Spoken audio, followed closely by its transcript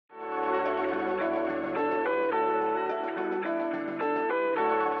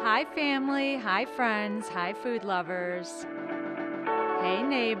Hi, family. Hi, friends. Hi, food lovers. Hey,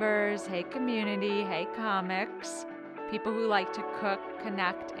 neighbors. Hey, community. Hey, comics. People who like to cook,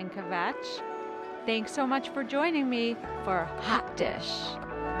 connect, and kvetch. Thanks so much for joining me for Hot Dish.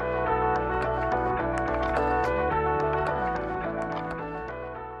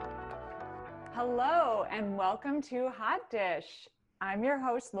 Hello, and welcome to Hot Dish. I'm your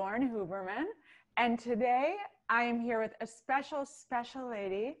host, Lauren Huberman, and today I am here with a special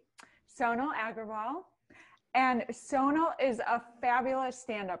lady, Sonal Aggarwal. And Sonal is a fabulous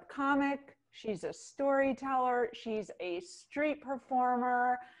stand-up comic. She's a storyteller. She's a street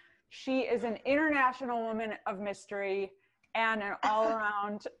performer. She is an international woman of mystery and an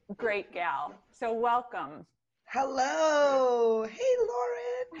all-around great gal. So welcome. Hello. Hey,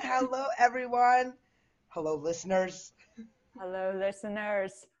 Lauren. Hello, everyone. Hello, listeners. Hello,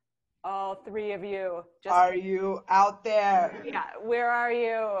 listeners. All three of you. Are you out there? Yeah, where are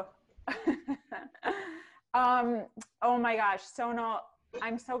you? Oh my gosh, Sonal,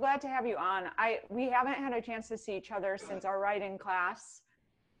 I'm so glad to have you on. We haven't had a chance to see each other since our writing class.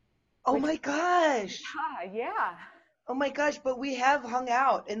 Oh my gosh. Yeah. Oh my gosh, but we have hung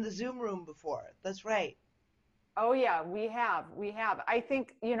out in the Zoom room before. That's right. Oh yeah, we have. I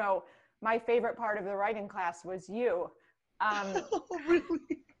think, my favorite part of the writing class was you. Oh, really?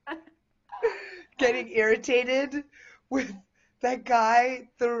 Getting irritated with that guy,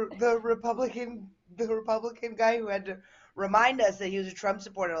 the Republican guy who had to remind us that he was a Trump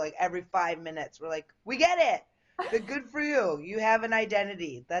supporter like every 5 minutes. We're like, we get it. But good for you. You have an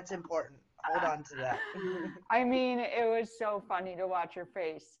identity. That's important. Hold on to that. I mean, it was so funny to watch your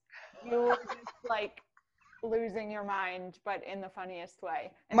face. You were just like losing your mind, but in the funniest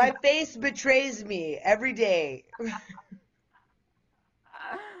way. And My face betrays me every day.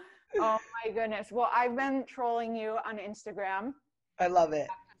 oh my goodness. Well, I've been trolling you on Instagram. I love it.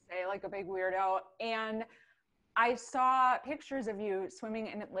 I have to say, like a big weirdo. And I saw pictures of you swimming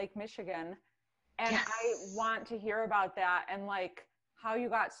in Lake Michigan. And Yes. I want to hear about that and like how you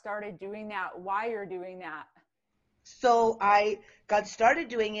got started doing that, why you're doing that. So I got started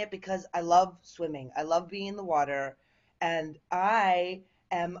doing it because I love swimming. I love being in the water. And I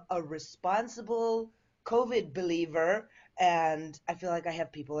am a responsible COVID believer. And I feel like I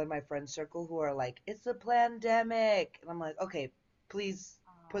have people in my friend circle who are like, it's a pandemic. And I'm like, okay, please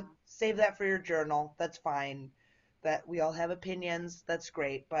save that for your journal. That's fine. That we all have opinions. That's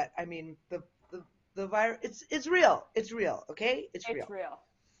great. But I mean, the virus, it's real. It's real. Okay. It's real. It's real.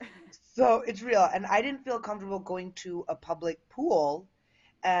 So it's real. And I didn't feel comfortable going to a public pool.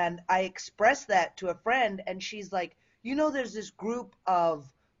 And I expressed that to a friend, and she's like, there's this group of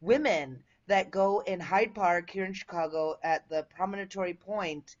women that go in Hyde Park here in Chicago at the Promontory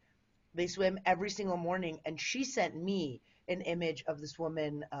Point. They swim every single morning. And she sent me an image of this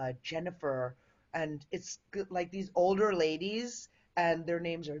woman, Jennifer. And it's like these older ladies, and their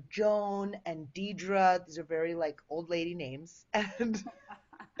names are Joan and Deidre. These are very like old lady names.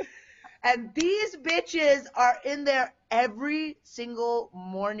 And these bitches are in there every single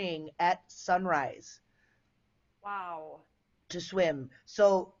morning at sunrise. Wow. To swim.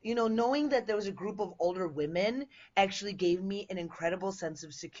 So, knowing that there was a group of older women actually gave me an incredible sense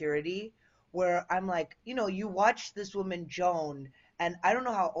of security where I'm like, you watch this woman, Joan, and I don't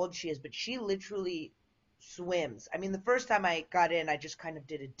know how old she is, but she literally swims. I mean, the first time I got in, I just kind of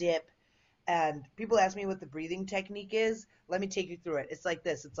did a dip. And people ask me what the breathing technique is. Let me take you through it. It's like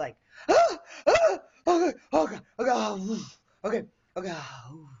this. It's like, okay, okay, okay, okay, okay.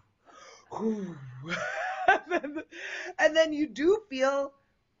 And then you do feel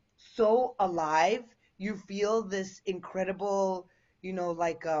so alive. You feel this incredible,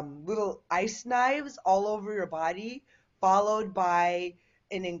 little ice knives all over your body, followed by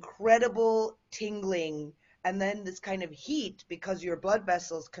an incredible tingling, and then this kind of heat because your blood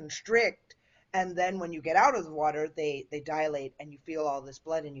vessels constrict. And then when you get out of the water, they dilate, and you feel all this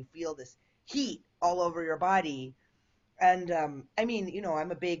blood, and you feel this heat all over your body. And I mean,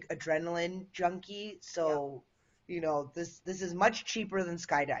 I'm a big adrenaline junkie, so this is much cheaper than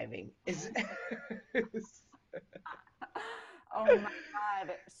skydiving. Oh my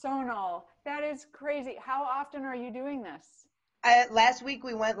God. Sonal, that is crazy. How often are you doing this? Last week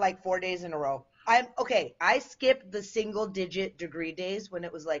we went like 4 days in a row. I skipped the single digit degree days when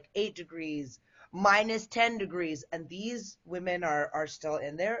it was like 8 degrees, minus 10 degrees, and these women are still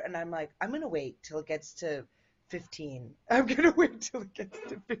in there, and I'm like, I'm gonna wait till it gets to 15. I'm gonna wait till it gets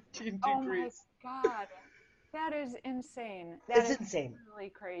to 15 degrees. Oh my God. That is insane. It's insane. Really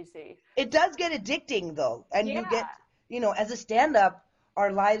crazy. It does get addicting though, and Yeah. you get, as a stand-up,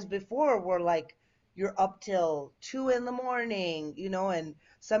 our lives before were like, you're up till 2 in the morning, and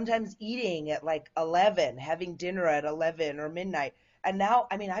sometimes eating at like 11, having dinner at 11 or midnight. And now,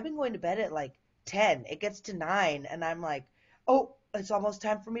 I mean, I've been going to bed at like 10. It gets to 9, and I'm like, oh, it's almost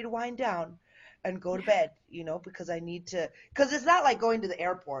time for me to wind down and go to bed, because I need to, because it's not like going to the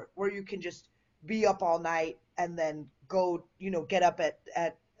airport where you can just be up all night and then go, get up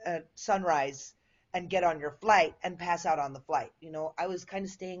at sunrise and get on your flight and pass out on the flight. I was kind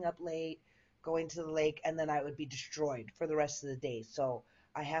of staying up late, going to the lake, and then I would be destroyed for the rest of the day. So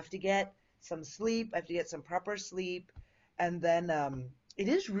I have to get some sleep. I have to get some proper sleep. And then it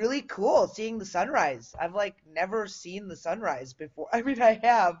is really cool seeing the sunrise. I've like never seen the sunrise before. I mean, I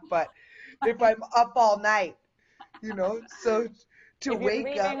have, but if I'm up all night, so to If you're wake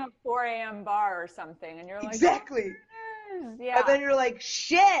leaving up. a 4 a.m. bar or something and you're like, oh, Exactly. there it is. And Yeah. then you're like,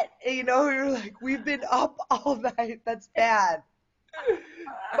 shit, you're like, we've been up all night. That's bad.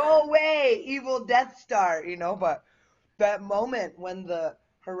 Go away, evil Death Star, but that moment when the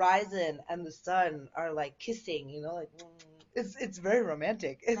horizon and the sun are like kissing, like it's very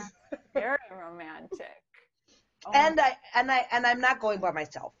romantic. That's very romantic. Oh my, And I'm not going by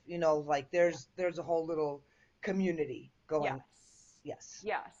myself, like there's a whole little community yes. going. Yes.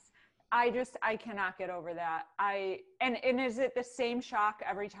 Yes. I cannot get over that. And is it the same shock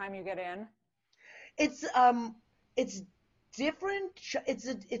every time you get in? It's different.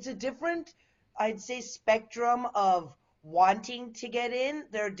 It's a different, I'd say, spectrum of wanting to get in.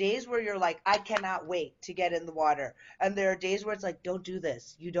 There are days where you're like, I cannot wait to get in the water, and there are days where it's like, don't do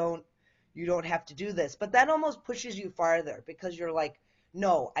this. You don't have to do this. But that almost pushes you farther because you're like,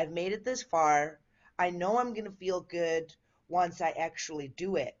 no, I've made it this far. I know I'm gonna feel good once I actually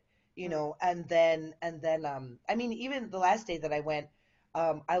do it. Mm. And then I mean, even the last day that I went,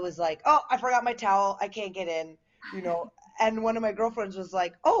 I was like, oh, I forgot my towel. I can't get in, you know. And one of my girlfriends was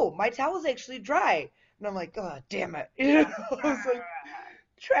like, oh, my towel's actually dry. And I'm like, oh, damn it. I was like,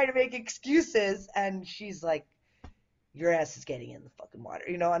 trying to make excuses. And she's like, your ass is getting in the fucking water,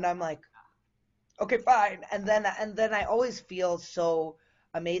 And I'm like, okay, fine. And then I always feel so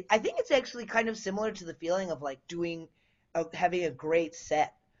amazed. I think it's actually kind of similar to the feeling of like having a great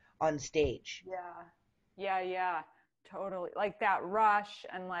set on stage. Yeah. Yeah, yeah. Totally. Like that rush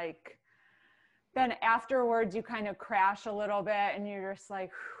and like then afterwards you kind of crash a little bit and you're just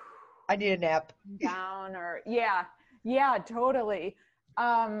like I need a nap. down or yeah. Yeah, totally.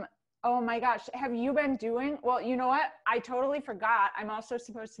 Um oh my gosh, have you been doing? Well, you know what? I totally forgot. I'm also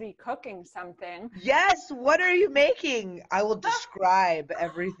supposed to be cooking something. Yes, what are you making? I will describe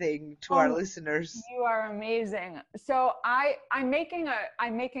everything to our Oh, listeners. you are amazing. So I'm making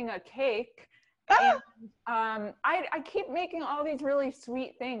a cake, and Ah, I keep making all these really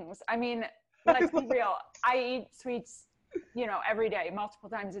sweet things. I mean, I let's be love- real. I eat sweets, every day, multiple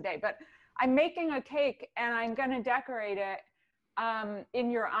times a day. But I'm making a cake, and I'm gonna decorate it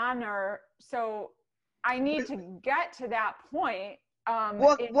in your honor. So I need to get to that point.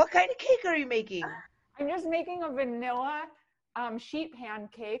 what kind of cake are you making? I'm just making a vanilla sheet pan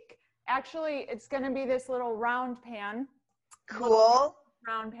cake. Actually, it's going to be this little round pan, little Cool.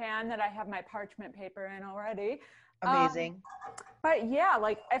 round pan that I have my parchment paper in already. Amazing. But yeah,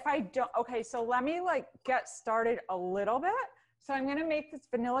 like if I don't, okay, so let me like get started a little bit. So I'm going to make this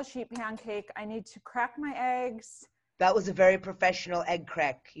vanilla sheet pan cake. I need to crack my eggs. That was a very professional egg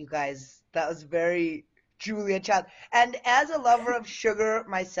crack, you guys. That was very Julia Child. And as a lover of sugar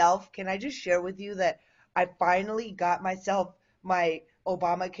myself, can I just share with you that I finally got myself my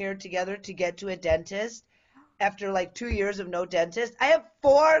Obamacare together to get to a dentist after like 2 years of no dentist. I have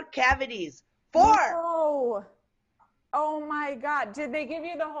 4 cavities. 4! No. Oh my God. Did they give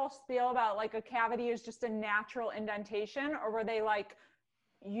you the whole spiel about like a cavity is just a natural indentation, or were they like,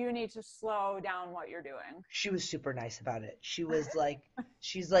 you need to slow down what you're doing? She was super nice about it. She's like,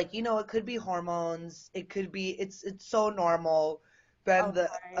 it could be hormones. It could be, it's so normal. Then the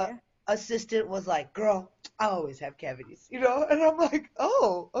Okay. assistant was like, girl, I always have cavities, And I'm like,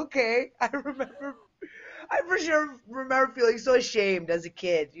 oh, okay. I for sure remember feeling so ashamed as a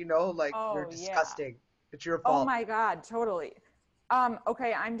kid, like you're Oh yeah. disgusting. It's your Oh fault. my God, totally.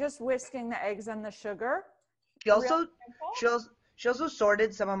 Okay, I'm just whisking the eggs and the sugar. She Real also simple. she also, she also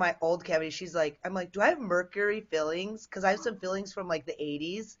sorted some of my old cavities. I'm like, do I have mercury fillings? Because I have some fillings from like the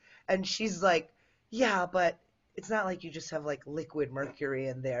 80s. And she's like, yeah, but it's not like you just have like liquid mercury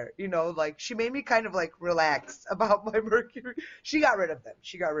in there. Like she made me kind of like relax about my mercury. She got rid of them.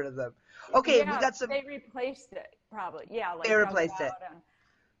 She got rid of them. Okay, we Yeah, got some. they replaced it probably. Yeah, They like dug it replaced it. out and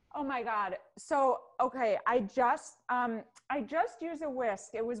oh my God. So okay, I just use a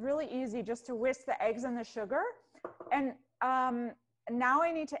whisk. It was really easy just to whisk the eggs and the sugar. And now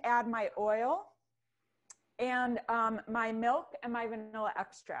I need to add my oil. and my milk and my vanilla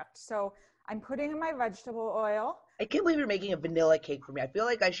extract. So I'm putting in my vegetable oil. I can't believe you're making a vanilla cake for me. I feel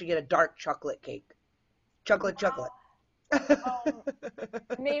like I should get a dark chocolate cake. Chocolate. Um,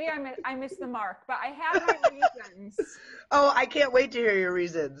 maybe I missed the mark, but I have my reasons. Oh, I can't wait to hear your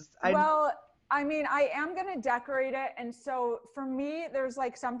reasons. Well, I mean, I am going to decorate it. And so for me, there's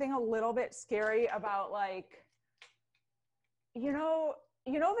like something a little bit scary about like,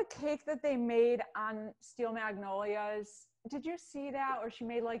 the cake that they made on Steel Magnolias. Did you see that? Or she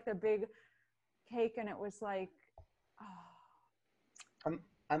made like the big cake and it was like, oh.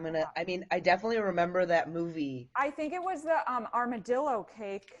 I definitely remember that movie. I think it was the armadillo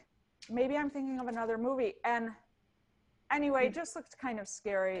cake. Maybe I'm thinking of another movie. And anyway, it just looked kind of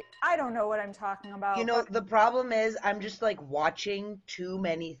scary. I don't know what I'm talking about. The problem is I'm just like watching too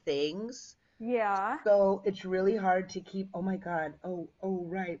many things. Yeah. So it's really hard to keep. Oh my God. Oh,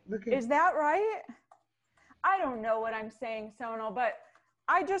 right. Look at. Is that right? I don't know what I'm saying, Sonal, but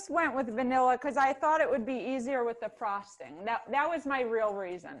I just went with vanilla because I thought it would be easier with the frosting. That was my real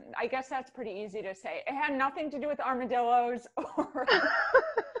reason. I guess that's pretty easy to say. It had nothing to do with armadillos or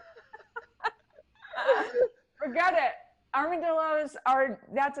forget it. Armadillos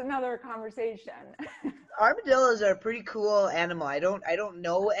that's another conversation. Armadillos are a pretty cool animal. I don't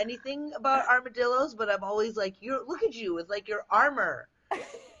know anything about armadillos, but I'm always like, look at you with like your armor.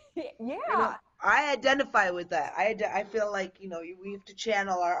 Yeah. I identify with that. I feel like, we have to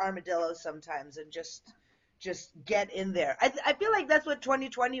channel our armadillos sometimes and just get in there. I feel like that's what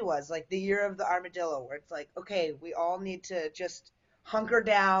 2020 was, like the year of the armadillo, where it's like, okay, we all need to just hunker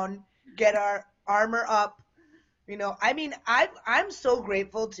down, get our armor up. I'm so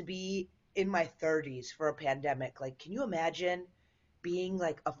grateful to be in my 30s for a pandemic. Like, can you imagine being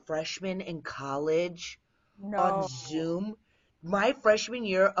like a freshman in college on No. Zoom? My freshman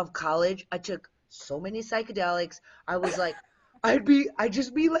year of college, I took so many psychedelics. I was like, I'd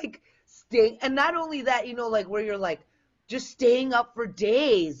just be like staying, and not only that, like where you're like just staying up for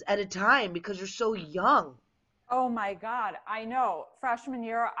days at a time because you're so young. Oh my God. I know. Freshman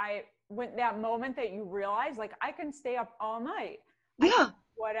year, when that moment that you realize, like, I can stay up all night. I can Yeah. do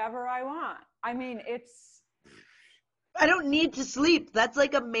whatever I want. I mean, I don't need to sleep. That's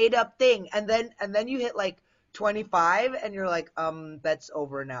like a made up thing. And then you hit like 25 and you're like, that's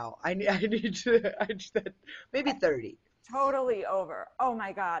over now. I need to maybe 30. totally over. Oh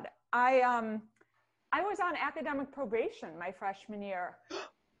my God. I was on academic probation my freshman year.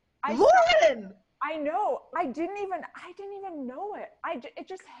 Lauren! I know. I didn't even know it. It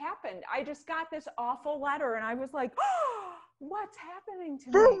just happened. I just got this awful letter and I was like, oh, what's happening to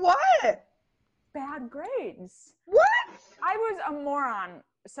me? For what? Bad grades. What? I was a moron,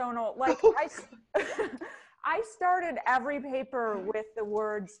 Sonal. Like I started every paper with the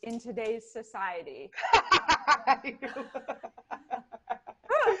words "in today's society."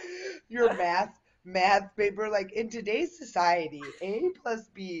 Your math paper, like in today's society, A plus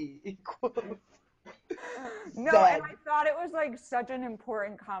B equals No, Z. and I thought it was like such an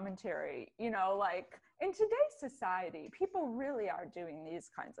important commentary, like in today's society, people really are doing these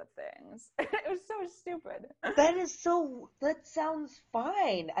kinds of things. It was so stupid. That sounds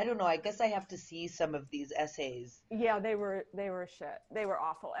fine. I don't know. I guess I have to see some of these essays. Yeah, they were shit. They were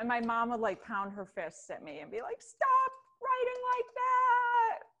awful. And my mom would like pound her fists at me and be like, "Stop writing like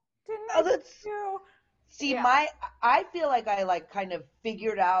that. Didn't I teach you?" See, Yeah. I feel like I like kind of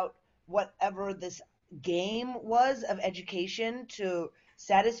figured out whatever this game was of education to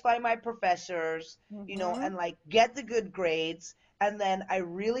satisfy my professors, Mm-hmm. and like get the good grades. And then I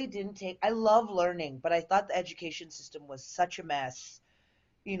love learning, but I thought the education system was such a mess,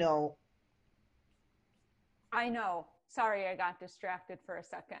 you know. I know. Sorry, I got distracted for a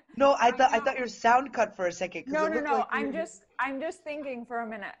second. No, I I thought know. your sound cut for a second because No, it no, looked no. like you. I'm just thinking for a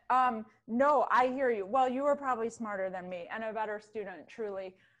minute. No, I hear you. Well, you were probably smarter than me and a better student,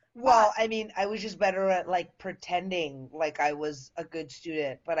 truly. But Well, I mean, I was just better at like pretending like I was a good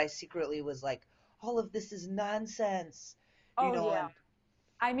student, but I secretly was like, all of this is nonsense, oh yeah. and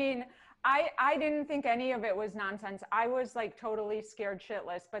I mean, I didn't think any of it was nonsense. I was like totally scared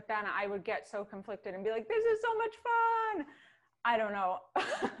shitless, but then I would get so conflicted and be like, "This is so much fun." I don't know.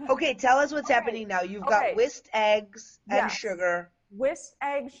 okay, tell us what's Okay. happening now. You've got Okay. whisked eggs and Yes. sugar. Whisked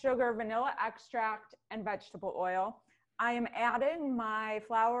egg, sugar, vanilla extract, and vegetable oil. I am adding my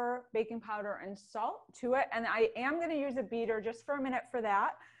flour, baking powder, and salt to it. And I am going to use a beater just for a minute for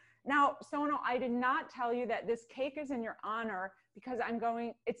that. Now, Sonal, I did not tell you that this cake is in your honor because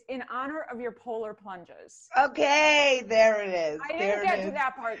it's in honor of your polar plunges. Okay, there it is. I didn't There it get to is.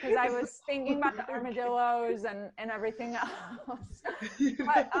 that part because I was thinking about the armadillos and everything else.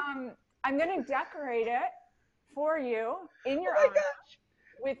 But I'm going to decorate it. for you in Oh your my honor gosh.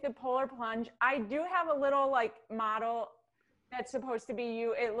 with the polar plunge. I do have a little like model that's supposed to be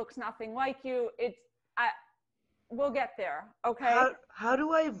you. It looks nothing like you. We'll get there, okay? How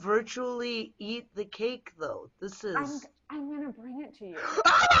do I virtually eat the cake though? This I'm is I'm gonna bring it to you.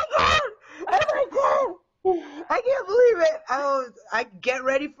 Oh my god! Oh my god! I can't believe it. Oh, I get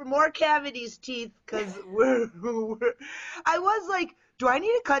ready for more cavities, teeth, because we're. I was like, do I need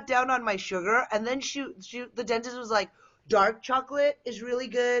to cut down on my sugar? And then the dentist was like, dark chocolate is really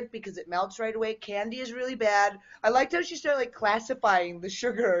good because it melts right away. Candy is really bad. I liked how she started like classifying the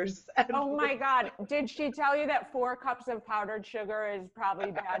sugars. And Oh my God. Did she tell you that 4 cups of powdered sugar is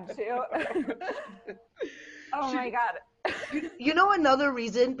probably bad too? Oh she, my God. you know another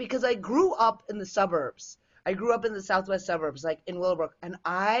reason? Because I grew up in the suburbs. I grew up in the southwest suburbs, like in Willowbrook. And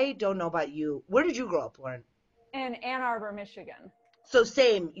I don't know about you. Where did you grow up, Lauren? In Ann Arbor, Michigan. So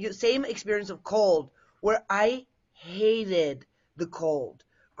same experience of cold, where I hated the cold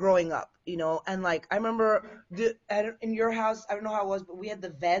growing up, and like I remember in your house, I don't know how it was, but we had the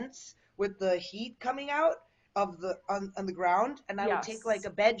vents with the heat coming out of on the ground, and I would take like Yes. a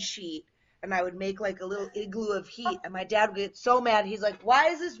bed sheet and I would make like a little igloo of heat, and my dad would get so mad. He's like, "Why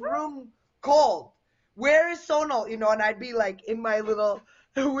is this room cold? Where is Sonal?" And I'd be like in my little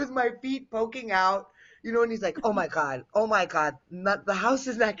with my feet poking out, and he's like, oh my God, the house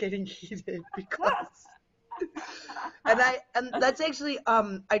is not getting heated because, and that's actually,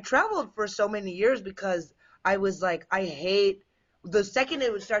 I traveled for so many years because I was like, I hate, the second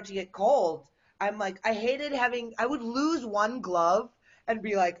it would start to get cold, I'm like, I hated I would lose one glove and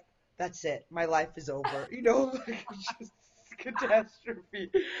be like, that's it, my life is over, like just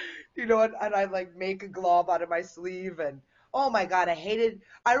catastrophe, and I like make a glove out of my sleeve, and oh my God,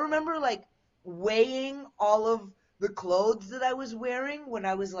 I remember like weighing all of the clothes that I was wearing when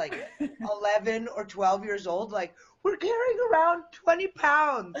I was like 11 or 12 years old. Like, we're carrying around 20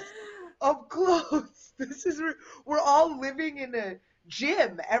 pounds of clothes. We're all living in a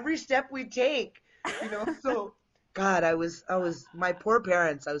gym every step we take, so God, my poor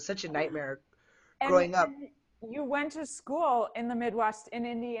parents, I was such a nightmare And growing up. you went to school in the Midwest in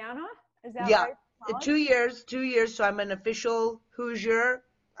Indiana? Is that Yeah, right? College? 2 years, so I'm an official Hoosier.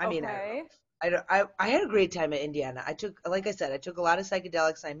 I mean, I don't know. Okay. I had a great time at Indiana. Like I said, I took a lot of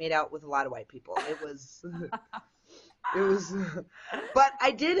psychedelics. I made out with a lot of white people. It was, but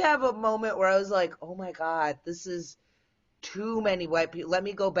I did have a moment where I was like, oh my God, this is too many white people. Let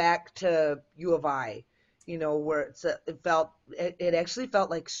me go back to U of I, where it actually felt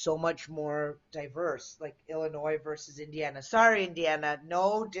like so much more diverse, like Illinois versus Indiana. Sorry, Indiana,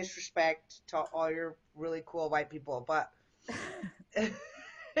 no disrespect to all your really cool white people, but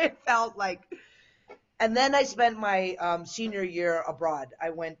it felt like. And then I spent my senior year abroad. I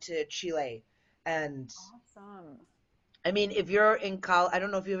went to Chile, and Awesome. I mean, if you're in college, I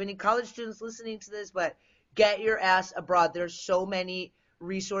don't know if you have any college students listening to this, but get your ass abroad. There's so many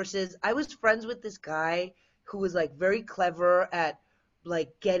resources. I was friends with this guy who was like very clever at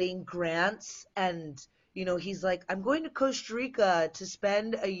like getting grants, and he's like, I'm going to Costa Rica to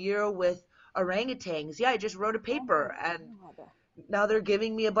spend a year with orangutans. Yeah, I just wrote a Oh my paper, and God. now they're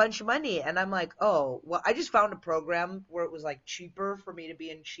giving me a bunch of money. And I'm like, oh, well, I just found a program where it was like cheaper for me to be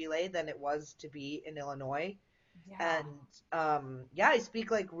in Chile than it was to be in Illinois. Yeah. And yeah, I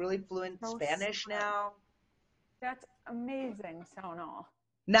speak like really fluent So Spanish smart. now. That's amazing, Sonal.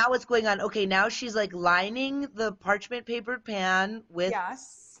 Now what's going on? Okay, now she's like lining the parchment papered pan with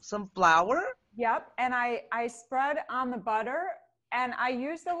Yes. some flour. Yep. And I spread on the butter and I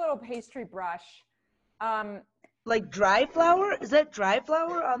used a little pastry brush. Um, Like dry flour? Is that dry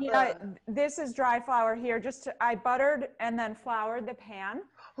flour on yeah, the? this is dry flour here. I buttered and then floured the pan.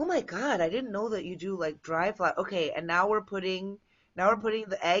 Oh my God, I didn't know that you do like dry flour. Okay, and now we're putting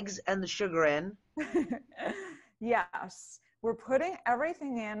the eggs and the sugar in. Yes. We're putting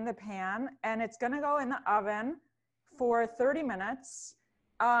everything in the pan and it's going to go in the oven for 30 minutes.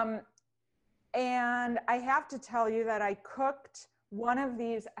 Um, and I have to tell you that I cooked one of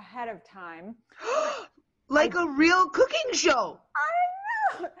these ahead of time. Like I a real cooking show.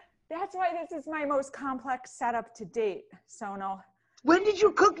 I know. That's why this is my most complex setup to date, Sonal. When did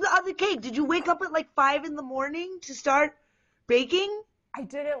you cook the other cake? Did you wake up at like 5 in the morning to start baking? I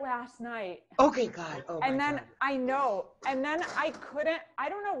did it last night. Okay, God. Oh my And then God. I know. And then I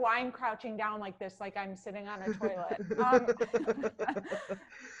don't know why I'm crouching down like this, like I'm sitting on a toilet.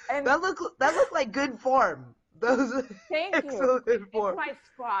 And That looked like good form. Those thank you. excellent It's form. my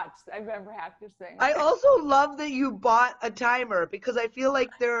squats I've been practicing. I also love that you bought a timer because I feel like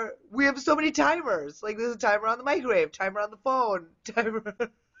we have so many timers. Like there's a timer on the microwave, timer on the phone, timer.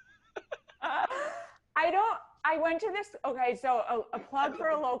 I don't, I went to this, okay, so a plug for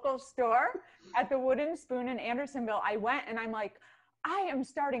a local store at the Wooden Spoon in Andersonville. I went and I'm like, I am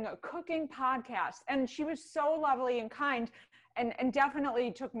starting a cooking podcast. And she was so lovely and kind and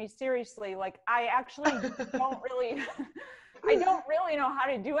definitely took me seriously. Like I actually don't really, I don't really know how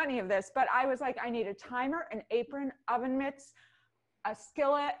to do any of this, but I was like, I need a timer, an apron, oven mitts, a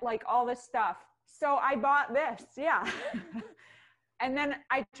skillet, like all this stuff. So I bought this, yeah. And then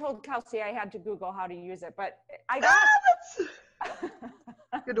I told Kelsey I had to Google how to use it, but I got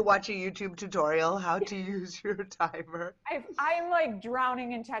Good to watch a YouTube tutorial how to use your timer. I'm like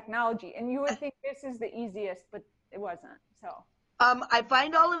drowning in technology, and you would think this is the easiest, but it wasn't. So I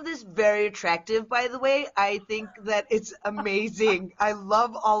find all of this very attractive, by the way. I think that it's amazing. I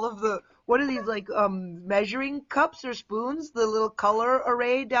love all of the, what are these, like, measuring cups or spoons? The little color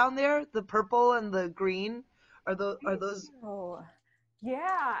array down there, the purple and the green. Are those? oh,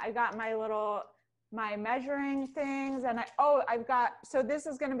 yeah, I got my measuring things, and I've got, so this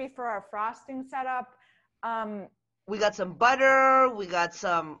is going to be for our frosting setup. We got some butter. We got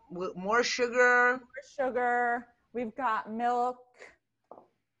some more sugar. We've got milk,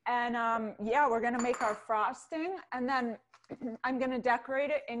 and yeah, we're gonna make our frosting, and then I'm gonna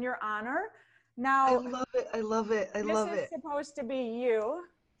decorate it in your honor. Now, I love it. I love it. I love it. this is supposed to be you.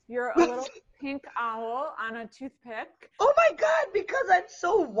 You're a little pink owl on a toothpick. Oh my God, because I'm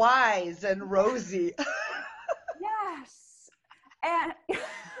so wise and rosy. Yes. And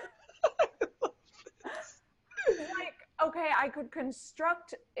like, okay, I could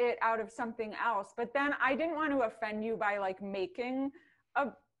construct it out of something else, but then I didn't want to offend you by like making a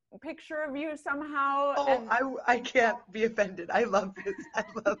picture of you somehow. Oh, And I can't be offended. I love this. I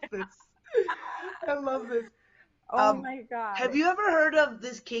love this. I love this. oh my God. Have you ever heard of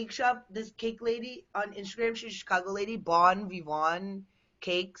this cake shop, this cake lady on Instagram? She's a Chicago lady, Bon Vivant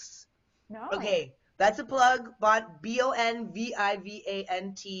Cakes. No. Okay, that's a plug. Bonvivant.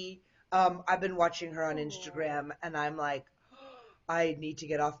 I've been watching her on Instagram, and I'm like, I need to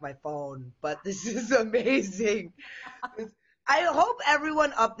get off my phone, but this is amazing. I hope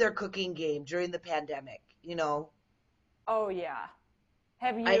everyone upped their cooking game during the pandemic, you know. Oh yeah.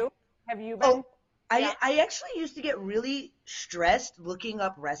 Have I you? Have you been? Oh, Yeah. I actually used to get really stressed looking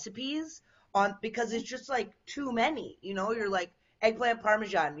up recipes on because it's just like too many, you know. You're like eggplant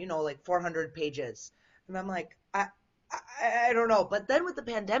parmesan, you know, like 400 pages, and I'm like, I don't know. But then with the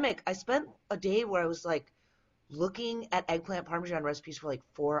pandemic, I spent a day where I was like looking at eggplant parmesan recipes for like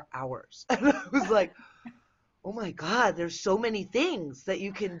 4 hours, and I was like, oh my God, there's so many things that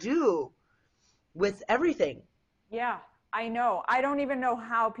you can do with everything. Yeah, I know. I don't even know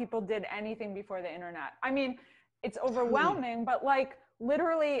how people did anything before the internet. I mean, it's Truly. overwhelming, but like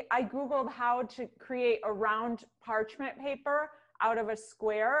literally, I Googled how to create a round parchment paper out of a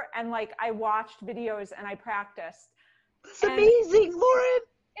square, and like I watched videos and I practiced. That's And amazing, Lauren.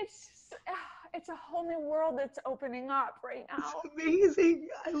 it's it's a whole new world that's opening up right It's now. amazing.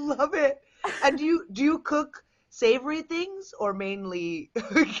 I love it. And do you cook savory things or mainly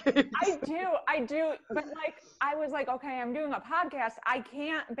cakes? I do, but like I was like, okay, I'm doing a podcast. I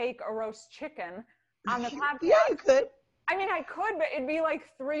can't bake a roast chicken on the Yeah, podcast. you could. I mean, I could, but it'd be like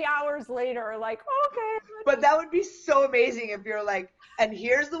 3 hours later, like, okay. But that would be so amazing if you're like, and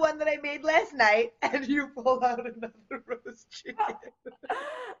here's the one that I made last night, and you pull out another roast chicken.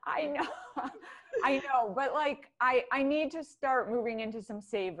 I know. I know, but like I need to start moving into some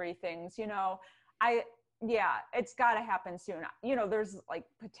savory things, you know. I Yeah, it's got to happen soon. You know, there's like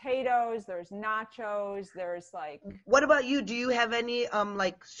potatoes, there's nachos, there's like What about you? Do you have any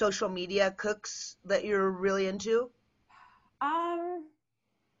like social media cooks that you're really into? um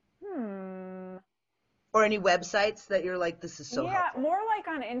hmm Or any websites that you're like, this is so yeah, helpful? more like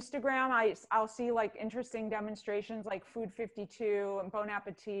on Instagram. I'll see like interesting demonstrations like Food 52 and Bon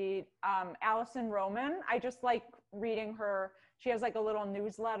Appetit. Allison Roman, I just like reading her. She has like a little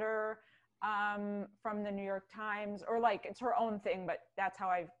newsletter from the New York Times, or like it's her own thing, but that's how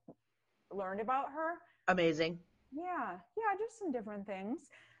I've learned about her. Amazing. Yeah, just some different things.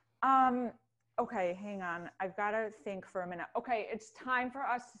 Um, okay, hang on. I've got to think for a minute. Okay, it's time for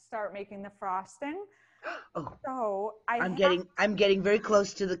us to start making the frosting. Oh, So I I'm have getting very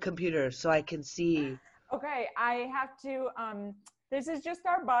close to the computer so I can see. Okay, I have to, this is just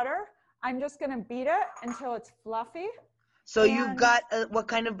our butter. I'm just gonna beat it until it's fluffy. So you've And got what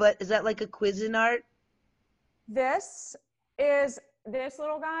kind of but is that like a Cuisinart? this this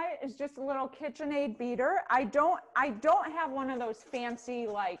little guy is just a little KitchenAid beater. I don't have one of those fancy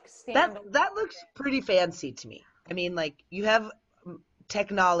like stand. That looks pretty fancy to me. I mean, like you have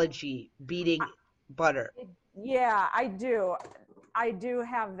technology beating butter. Yeah, I do. I do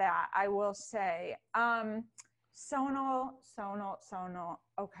have that, I will say. Sonal.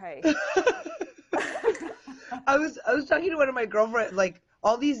 Okay. I was talking to one of my girlfriends, like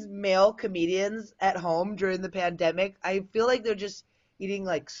all these male comedians at home during the pandemic. I feel like they're just eating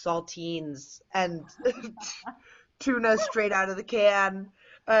like saltines and tuna straight out of the can.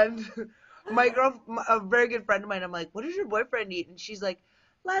 And a very good friend of mine, I'm like, what does your boyfriend eat? And she's like,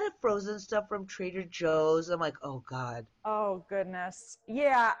 a lot of frozen stuff from Trader Joe's. I'm like, oh God. Oh goodness.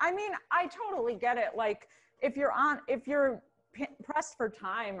 Yeah, I mean, I totally get it. Like if you're pressed for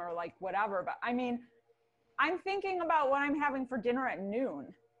time or like whatever, but I mean, I'm thinking about what I'm having for dinner at noon.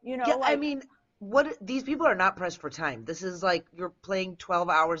 Yeah, I Like mean, what these people are not pressed for time. This is like you're playing 12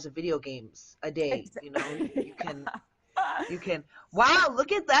 hours of video games a day, it's you know? You can yeah. you can. Wow,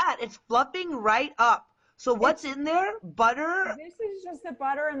 look at that. It's fluffing right up. So what's It's in there? Butter? This is just the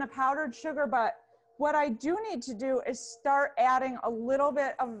butter and the powdered sugar, but what I do need to do is start adding a little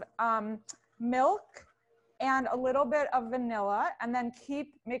bit of milk and a little bit of vanilla, and then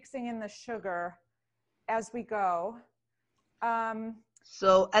keep mixing in the sugar as we go. Um,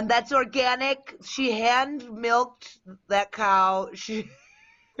 So, and that's organic. She hand milked that cow. She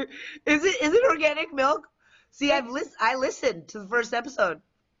is it organic milk? See, it, I listened to the first episode.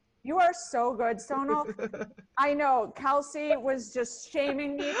 you are so good, Sonal. I know Kelsey was just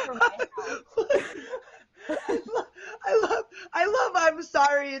shaming me for my health. I love I'm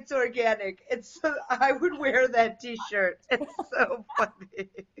sorry it's organic. I would wear that t-shirt. It's so funny.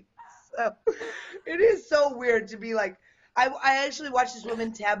 So it is so weird to be like I actually watched this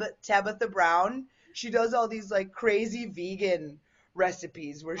woman Tabitha Brown. She does all these like crazy vegan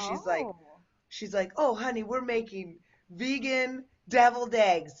recipes where Oh. she's like, "Oh, honey, we're making vegan deviled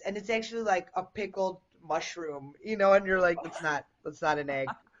eggs." And it's actually like a pickled mushroom, and you're like, "That's not an egg."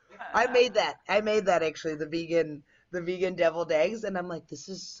 I made that actually, the vegan deviled eggs, and I'm like, this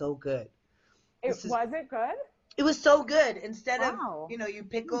is so good. It This is was it good? it was so good. Instead of, Wow. you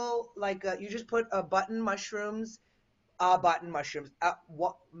pickle like you just put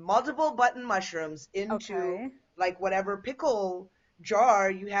multiple button mushrooms into Okay. like whatever pickle jar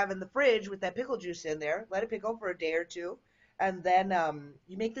you have in the fridge with that pickle juice in there. Let it pickle for a day or two, and then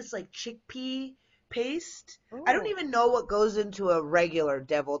you make this like chickpea paste. I don't Ooh. even know what goes into a regular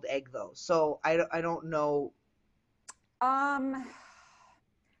deviled egg though, so I don't know. Um,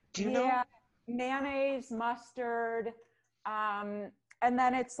 Do you know? yeah, mayonnaise, mustard, um, and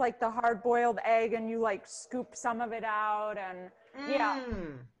then it's like the hard-boiled egg, and you like scoop some of it out, and yeah,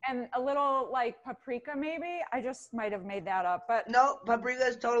 Mmm. and a little like paprika maybe. I just might have made that up, but No, paprika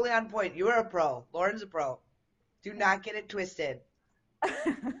is totally on point. You are a pro. Lauren's a pro. Do not get it twisted. Do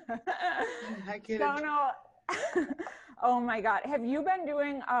not get so it. no. Oh my God, have you been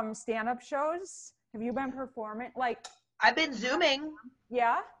doing stand-up shows? Have you been performing? Like, I've been zooming.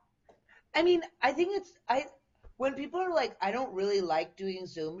 yeah. I mean, I think when people are like, I don't really like doing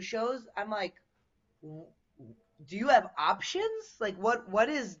Zoom shows, I'm like, "W- do you have options? Like, what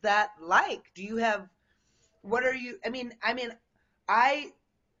is that like? Do you have, what are you, I,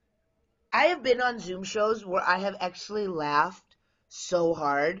 I have been on Zoom shows where I have actually laughed so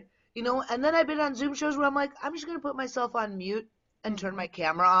hard, and then I've been on Zoom shows where I'm like, I'm just going to put myself on mute and turn Mm-hmm. my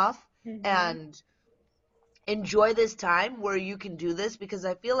camera off Mm-hmm. and enjoy this time where you can do this, because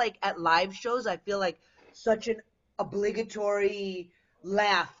I feel like at live shows, I feel like such an obligatory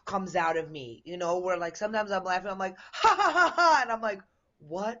laugh comes out of me, where like sometimes I'm laughing, I'm like, ha ha ha ha, and I'm like,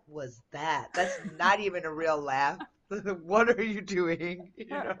 what was that? That's not even a real laugh. What are you doing?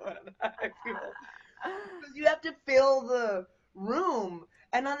 And I feel, because you have to fill the room.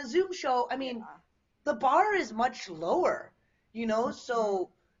 And on a Zoom show, I mean, Yeah. the bar is much lower, Mhm.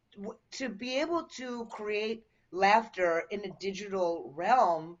 so to be able to create laughter in a digital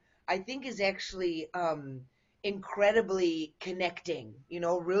realm, I think is actually incredibly connecting,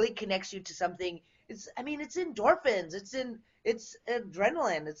 really connects you to something. It's endorphins, it's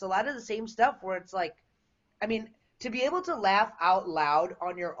adrenaline, it's a lot of the same stuff where it's like, I mean, to be able to laugh out loud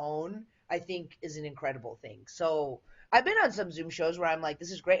on your own, I think is an incredible thing. So I've been on some Zoom shows where I'm like,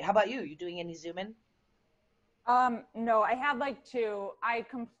 this is great. How about you? You doing any Zooming? No, I had like two. I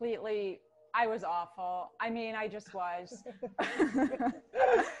was awful. I mean, I just was.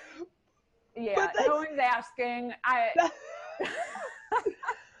 Yeah, But no one's asking. that,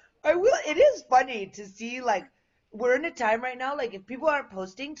 it is funny to see, like, we're in a time right now, like, if people aren't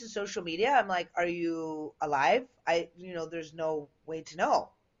posting to social media, I'm like, are you alive? There's no way to know.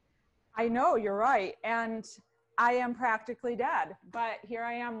 I know you're right. And I am practically dead, but here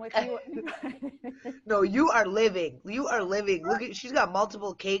I am with you. No, you are living. You are living. Look at, she's got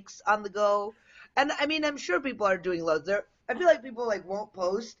multiple cakes on the go. And I'm sure people are doing loads. I feel like people like won't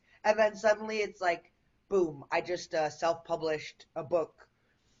post, and then suddenly it's like boom, I just self-published a book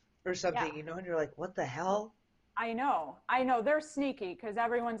or Yeah. something, and you're like, what the hell? I know. They're sneaky because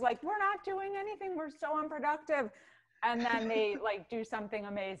everyone's like, we're not doing anything. We're so unproductive. And then they like do something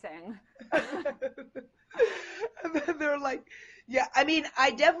amazing. And then they're like, yeah, I mean,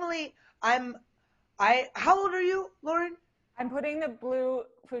 I'm, how old are you, Lauren? I'm putting the blue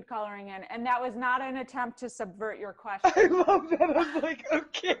food coloring in, and that was not an attempt to subvert your I question. love that. I was like,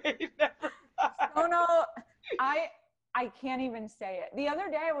 okay, never Oh mind. no, I I can't even say it. The other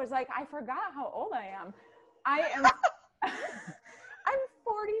day I was like, I forgot how old I am. I am I'm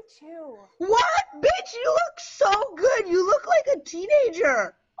 42. What? Bitch, you look so good. You look like a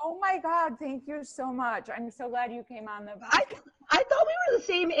teenager. Oh my God, thank you so much. I'm so glad you came on the I podcast. I thought we were the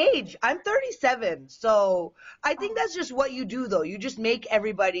same age. I'm 37, so I think Oh, that's just what you do, though. You just make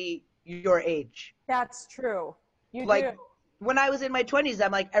everybody your age. that's true. You Like do. when I was in my 20s,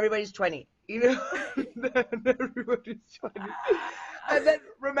 I'm like, everybody's 20. You know, everybody's 20. And then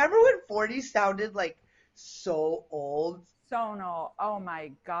remember when 40 sounded like so old? Sonal. Oh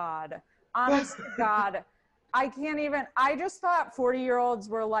my God. Honest to God. I can't even, I just thought 40-year-olds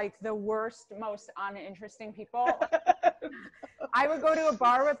were like the worst, most uninteresting people. Like, I would go to a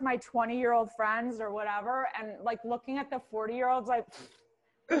bar with my 20-year-old friends or whatever, and like looking at the 40-year-olds, like,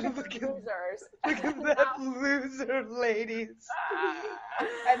 look at Look the at losers. look at And that loser, ladies.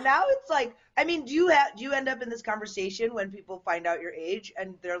 And now it's like, I mean, do you end up in this conversation when people find out your age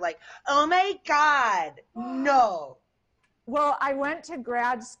and they're like, "Oh my God, now, no." well, I went to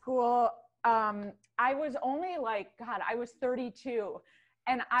grad school. I was only like, God, I was 32.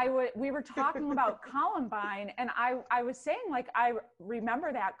 And we were talking about Columbine, and I was saying, like, I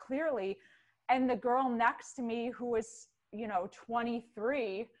remember that clearly. And the girl next to me, who was,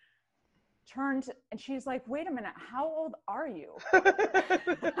 23, turned and she's like, wait a minute, how old are you?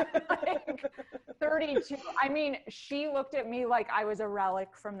 Like 32. I mean, she looked at me like I was a relic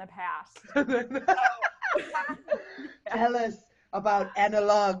from the past. Yeah. Tell us about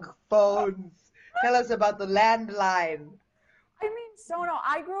analog phones. Tell us about the landline. I mean, so no,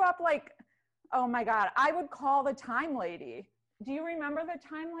 I grew up like, oh my God, I would call the time lady. Do you remember the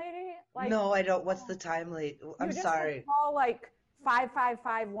time lady? Like, No, I don't. What's the time late? I'm you just would sorry. call like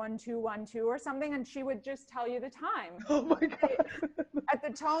 555 1212 or something, and she would just tell you the time. Oh my God. At the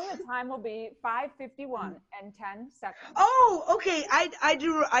tone, the time will be 5:51 and 10 seconds. Oh, okay. I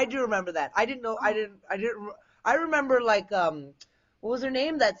do remember that. I didn't know. Oh, I remember like what was her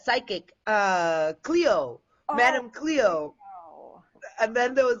name? That psychic, Cleo, oh, Madame Cleo. no. And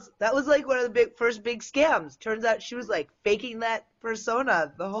then that was like one of the first big scams. Turns out she was like faking that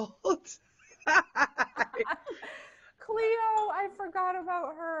persona the whole time. Cleo, I forgot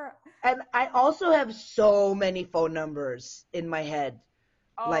about her. And I also have so many phone numbers in my head.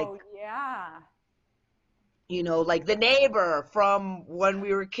 Like, Oh, yeah. like the neighbor from when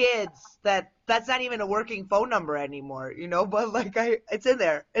we were kids, that's not even a working phone number anymore, but like it's in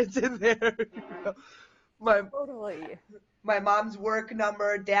there. It's in there. My Totally. my mom's work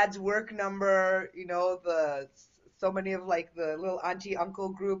number, dad's work number, the so many of like the little auntie uncle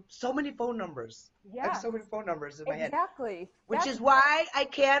group, so many phone numbers. I have Yeah, so many phone numbers in my head, exactly. which That's is why I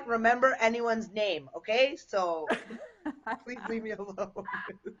can't remember anyone's name, okay? So please leave me alone.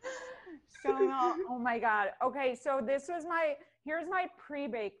 so, oh my God. Okay, so here's my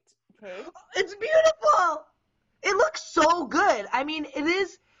pre-baked cake. It's beautiful. It looks so good. I mean,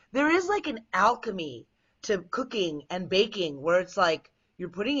 there is like an alchemy to cooking and baking where it's like you're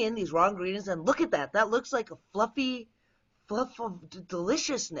putting in these raw ingredients and look at that. That looks like a fluffy fluff of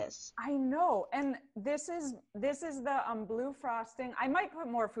deliciousness. I know. And this is the blue frosting. I might put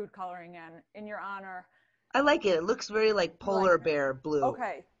more food coloring in your honor. I like it. It looks very like You like polar it? bear blue.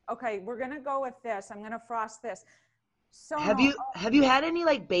 Okay. Okay, we're gonna go with this. I'm gonna frost this. So Have no, you had any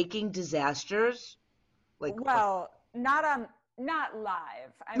like baking disasters? Like well, not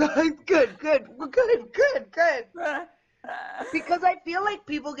live. I mean, good, good, good, good, good. Because I feel like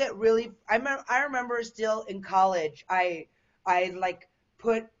people get really. I remember still in college, I like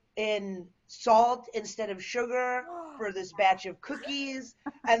put in salt instead of sugar for this batch of cookies,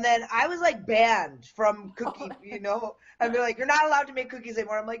 and then I was like banned from cookie. And they're like, you're not allowed to make cookies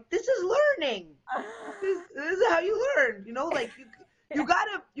anymore. I'm like, this is learning. This is how you learn. Like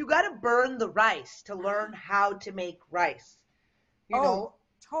you gotta burn the rice to learn how to make rice. You oh, know.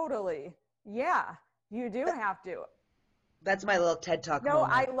 totally. Yeah, you do have to. That's my little TED Talk No,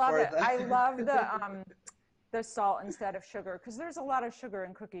 I moment love for it. the. I love the salt instead of sugar because there's a lot of sugar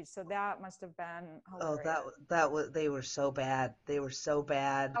in cookies, so that must have been Oh, hilarious. that was they were so bad. They were so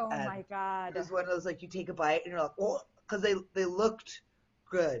bad, Oh and my it God. was one of those like you take a bite and you're like, oh, because they looked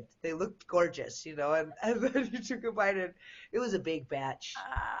good. They looked gorgeous, and then you took a bite and it was a big batch.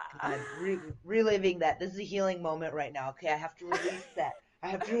 Ah. God, reliving that. This is a healing moment right now. Okay, I have to release that. I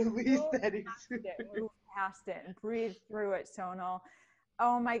have to release Move that past it, experience. move past it, and breathe through it, Sonal.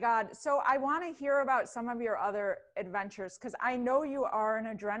 Oh my God. So I want to hear about some of your other adventures because I know you are an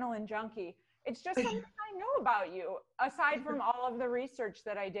adrenaline junkie. It's just something I know about you, aside from all of the research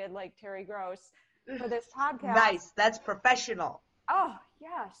that I did, like Terry Gross, for this podcast. Nice. That's professional. Oh,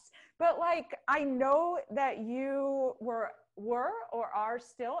 yes. But like I know that you were or are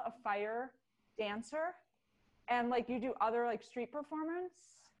still a fire dancer and like you do other like street performance.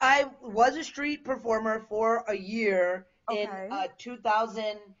 I was a street performer for a year in Okay.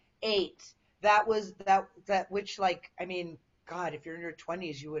 2008. That which like I mean, God, if you're in your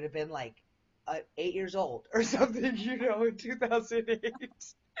 20s, you would have been like 8 years old or something, in 2008.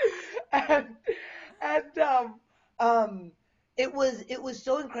 and and um, it was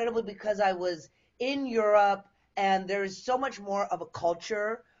so incredible because I was in Europe and there's so much more of a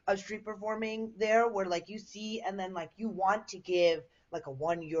culture of street performing there where like you see and then like you want to give like a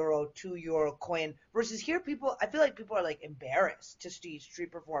 €1, €2 coin versus here people I feel like people are like embarrassed to see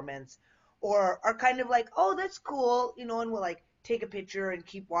street performance or are kind of like, oh, that's cool, and will like take a picture and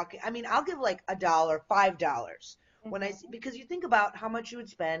keep walking. I mean, I'll give like $1, $5 when I see, Mm-hmm. because you think about how much you would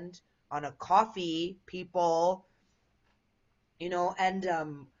spend on a coffee, people, and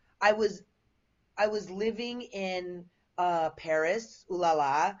I was I was living in Paris, ooh la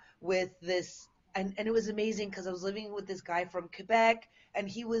la, with this, and it was amazing because I was living with this guy from Quebec, and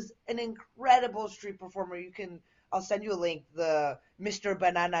he was an incredible street performer. I'll send you a link, the Mr.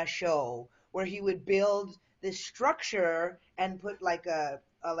 Banana Show, where he would build this structure and put like a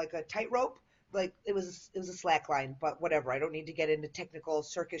tightrope. Like it was a slack line, but whatever. I don't need to get into technical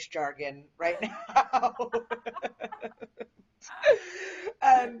circus jargon right now.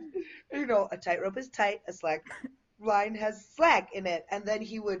 And a tightrope is tight, a slack line has slack in it, and then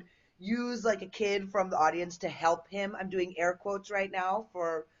he would use like a kid from the audience to help him. I'm doing air quotes right now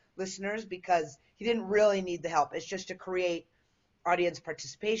for listeners because he didn't really need the help. It's just to create audience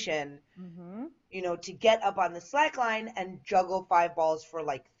participation, Mm-hmm. to get up on the slack line and juggle 5 balls for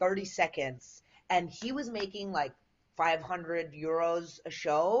like 30 seconds. And he was making like €500 a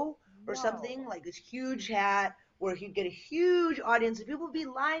show or something, Whoa. like this huge hat where he'd get a huge audience and people would be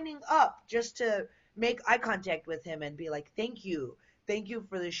lining up just to make eye contact with him and be like, thank you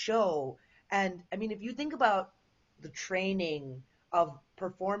for the show. And I mean, if you think about the training of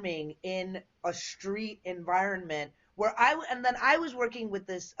performing in a street environment and then I was working with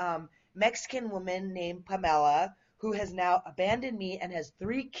this Mexican woman named Pamela, who has now abandoned me and has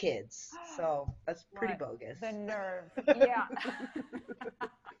 3 kids. So that's pretty What bogus. the nerve. Yeah.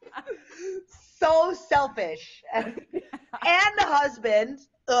 So selfish. And the husband.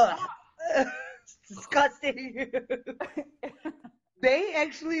 Ugh. Disgusting. They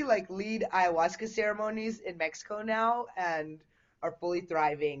actually like lead ayahuasca ceremonies in Mexico now and are fully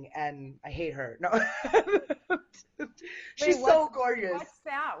thriving, and I hate her. No. Wait, She's so gorgeous. what's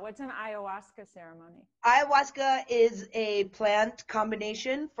that? What's an ayahuasca ceremony? Ayahuasca is a plant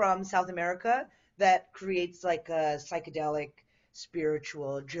combination from South America that creates like a psychedelic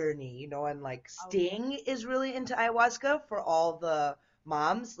spiritual journey, and like Okay. Sting is really into ayahuasca for all the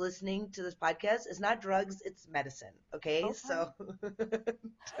moms listening to this podcast. It's not drugs, it's medicine. Okay, Okay. so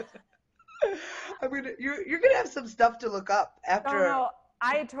you're gonna have some stuff to look up So after. no,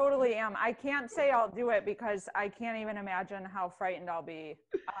 I totally am. I can't say I'll do it because I can't even imagine how frightened I'll be.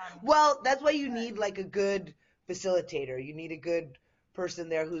 Well, that's why you need like a good facilitator. You need a good person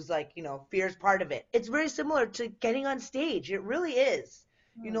there who's like, fear's part of it. It's very similar to getting on stage. It really is.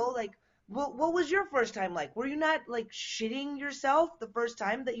 Hmm. Like what was your first time like? Were you not like shitting yourself the first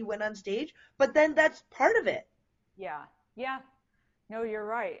time that you went on stage? But then that's part of it. Yeah. Yeah. No, you're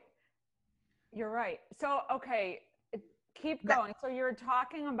right. You're right. So, okay, keep That, going. So you're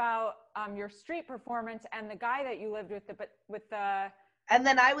talking about your street performance and the guy that you lived with, but with the. and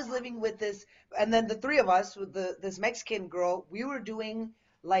then I was living with this, and then the three of us with this Mexican girl, we were doing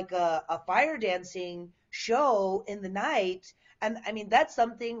like a fire dancing show in the night. And I mean, that's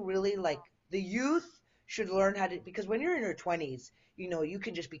something really like the youth should learn how to, because when you're in your 20s, you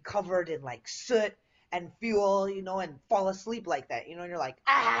can just be covered in like soot and fuel, and fall asleep like that, and you're like,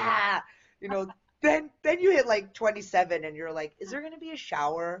 ah, you know, then you hit like 27 and you're like, is there going to be a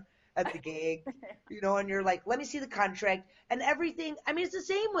shower at the gig? And you're like, let me see the contract and everything. I mean, it's the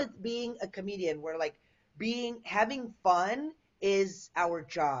same with being a comedian where like having fun is our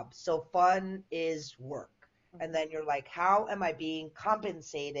job. So fun is work. And then you're like, how am I being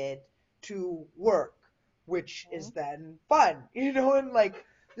compensated to work which Mhm. is then fun, and like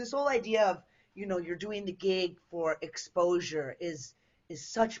this whole idea of, you're doing the gig for exposure is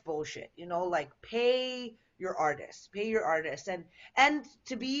such bullshit, like pay your artists, and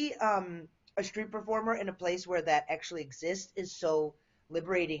to be a street performer in a place where that actually exists is so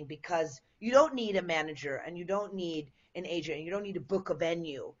liberating, because you don't need a manager and you don't need an agent and you don't need to book a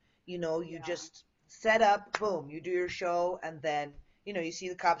venue. You Yeah. just set up, boom, you do your show, and then you see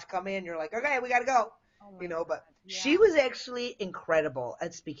the cops come in, you're like, okay, we gotta go. Oh my God. But Yeah. she was actually incredible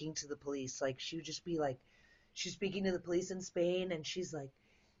at speaking to the police. Like, she would just be like, she's speaking to the police in Spain, and she's like,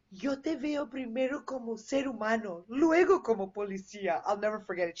 yo te veo primero como ser humano, luego como policía. I'll never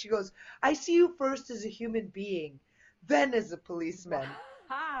forget it. She goes, I see you first as a human being, then as a policeman.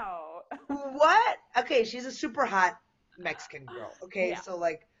 Wow. What? Okay, she's a super hot Mexican girl. Okay, Yeah. so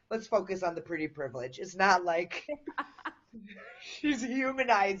like, let's focus on the pretty privilege. It's not like she's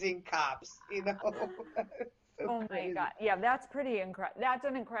humanizing cops. So Oh my crazy. God. Yeah, that's pretty incredible. That's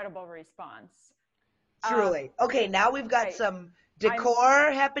an incredible response. Um, Truly. Okay, now we've got okay. some I'm,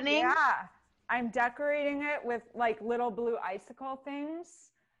 decor happening. yeah, I'm decorating it with like little blue icicle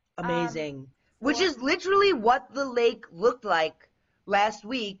things. Um, Amazing. Which for, is literally what the lake looked like last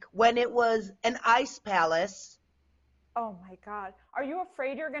week when it was an ice palace. oh my God. Are you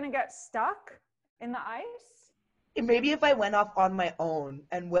afraid you're going to get stuck in the ice? Maybe if I went off on my own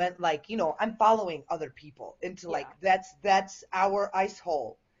and went, like, I'm following other people into, like, Yeah. that's our ice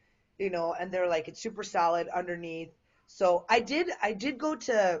hole, and they're like, it's super solid underneath. So I did go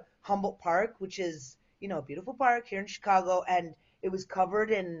to Humboldt Park, which is, a beautiful park here in Chicago, and it was covered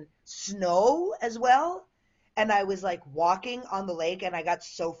in snow as well. And I was like walking on the lake, and I got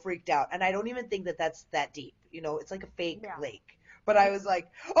so freaked out. And I don't even think that that's that deep. It's like a fake Yeah. lake. But I was like,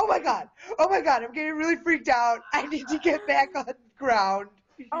 oh my God, I'm getting really freaked out. I need to get back on ground.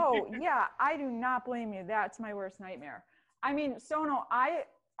 Oh yeah, I do not blame you. That's my worst nightmare. I mean, Sono, I,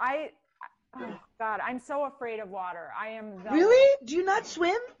 oh God, I'm so afraid of water. I am the worst. Really? Do you not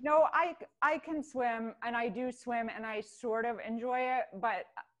swim? No, I can swim and I do swim and I sort of enjoy it, but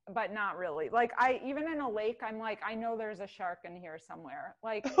not really. Like I even in a lake, I'm like, I know there's a shark in here somewhere.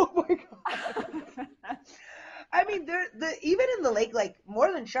 Like, Oh my God. I mean, even in the lake, like,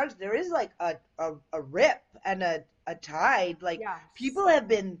 more than sharks, there is like a rip and a tide. Like, yes. people have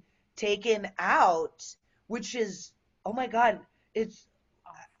been taken out, which is, oh my God, it's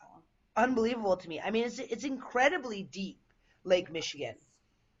Awful. unbelievable to me. I mean, it's incredibly deep, Lake Michigan.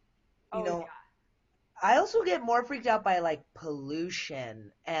 You Oh know, yeah. I also get more freaked out by like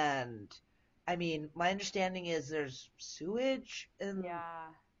pollution, and I mean, my understanding is there's sewage, and Yeah.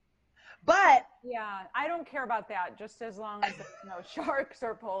 So but yeah, I don't care about that just as long as there's no sharks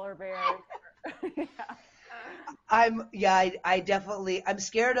or polar bears. Yeah. I definitely, I'm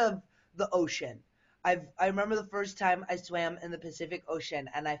scared of the ocean. I remember the first time I swam in the Pacific Ocean,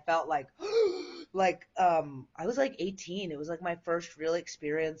 and I felt like like I was like 18. It was like my first real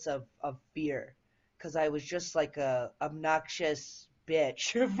experience of fear, because I was just like a obnoxious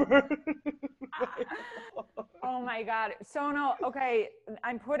bitch for Oh my God. Sono, okay,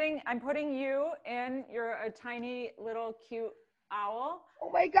 I'm putting you in. You're a tiny little cute owl. Oh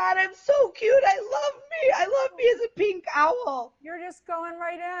my God, I'm so cute. I love me. I love me as a pink owl. You're just going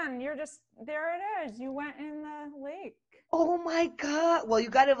right in. You're just there it is. You went in the lake. Oh my God. Well, you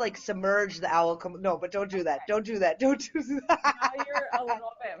gotta like submerge the owl. No, but don't do that. Don't do that. Don't do Now that. you're a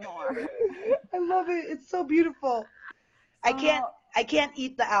little bit more. I love it. It's so beautiful. I can't Sono, I can't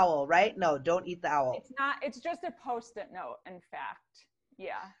eat the owl, right? No, don't eat the owl. it's not, it's just a post-it note, in fact.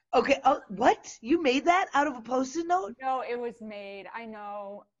 Yeah. Okay. Oh, what? You made that out of a post-it note? No, it was made. I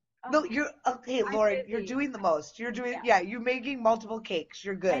know. No, Oh, you're okay, I'm Lauren. You're busy. doing the most. You're doing, Yeah, yeah, you're making multiple cakes.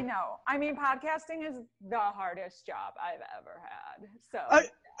 You're I good. know. I mean, podcasting is the hardest job I've ever had. Are So,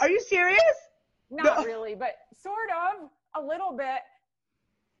 are you serious? not No. really, but sort of a little bit.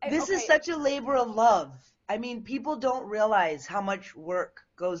 This is Okay, such a labor of love. I mean, people don't realize how much work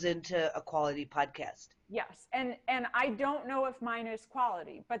goes into a quality podcast. yes. And I don't know if mine is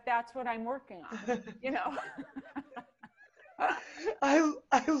quality, but that's what I'm working on, you know. I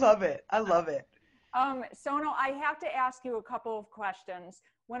love it. I love it. Sonal, I have to ask you a couple of questions.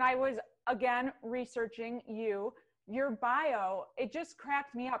 When I was again researching you, your bio, it just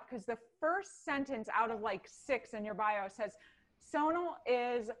cracked me up because the first sentence out of like 6 in your bio says, Sonal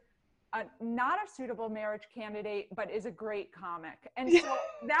is not a suitable marriage candidate, but is a great comic. And so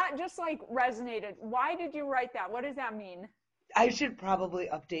that just like resonated. Why did you write that? What does that mean? I should probably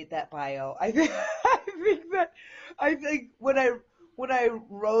update that bio. I think I think when I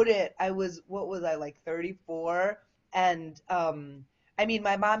wrote it, I was, what was I, like, 34, and I mean,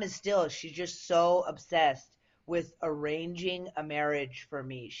 my mom is still, she's just so obsessed with arranging a marriage for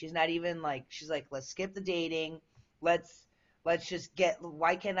me. She's not even like, she's like, let's skip the dating. Let's, let's just get,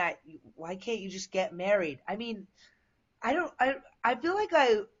 why can't you just get married? I mean, I feel like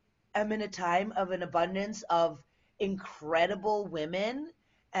I am in a time of an abundance of incredible women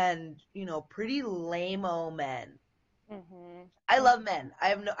and, pretty lame-o men. Mm-hmm. I Mm. love men.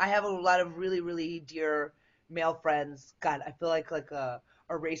 I have a lot of really really dear male friends. God, I feel like a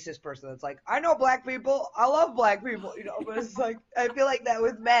racist person that's like, I know black people. I love black people, but it's like I feel like that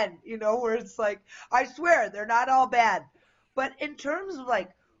with men, where it's like I swear they're not all bad. But in terms of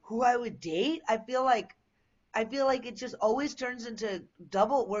like who I would date, I feel like it just always turns into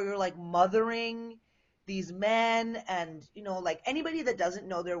double where you're like mothering these men and like anybody that doesn't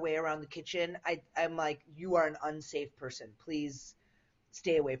know their way around the kitchen, I'm like, you are an unsafe person. Please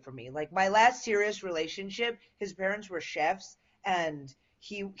stay away from me. Like my last serious relationship, his parents were chefs and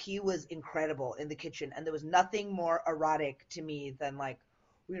he was incredible in the kitchen and there was nothing more erotic to me than like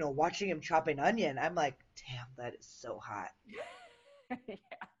watching him chop an onion. I'm like, damn, that is so hot. Yeah.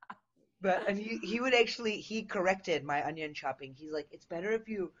 But and he would actually he corrected my onion chopping. He's like, it's better if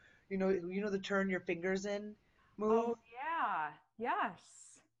you know the turn your fingers in move. Oh, yeah. Yes.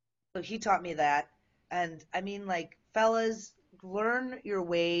 So he taught me that. And I mean, like, fellas, learn your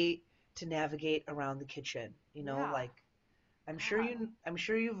way to navigate around the kitchen. Yeah. Like God. I'm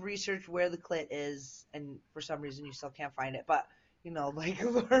sure you've researched where the clit is, and for some reason you still can't find it. But like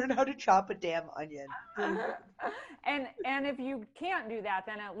learn how to chop a damn onion. And if you can't do that,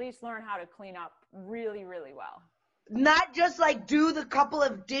 then at least learn how to clean up really, really well. Not just like do the couple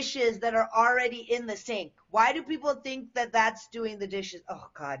of dishes that are already in the sink. Why do people think that that's doing the dishes? Oh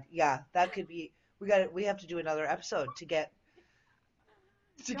God, yeah, that could be. We have to do another episode to get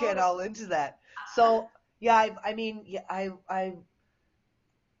Totally. all into that. So yeah, I mean, yeah, I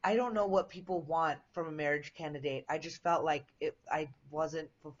don't know what people want from a marriage candidate. I just felt like I wasn't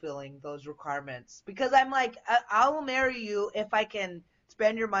fulfilling those requirements because I'm like, I will marry you if I can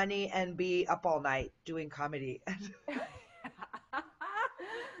spend your money and be up all night doing comedy.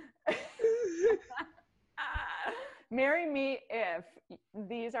 Marry me if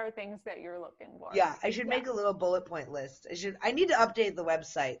these are things that you're looking for. Yeah, I should Yeah. make a little bullet point list. I need to update the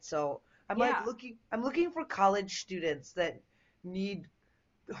website. So Yeah. I'm looking for college students that need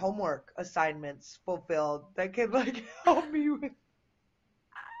homework assignments fulfilled that can like help me with.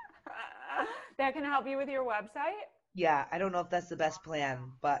 That can help you with your website. Yeah, I don't know if that's the best plan,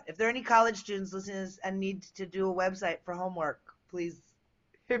 but if there are any college students listening to this and need to do a website for homework, please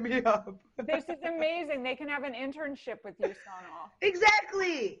hit me up. This is amazing. They can have an internship with you, Sonal.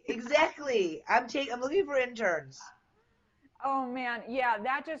 Exactly. Exactly. I'm looking for interns. Oh man, yeah,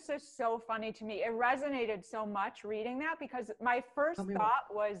 that just is so funny to me. It resonated so much reading that because my Tell first me more. thought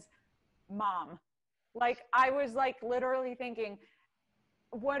was mom. Like I was like literally thinking,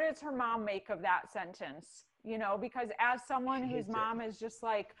 what does her mom make of that sentence? Because as someone She whose hates it. mom is just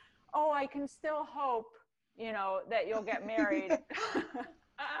like, oh, I can still hope, that you'll get married,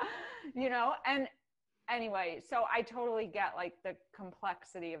 and anyway, so I totally get like the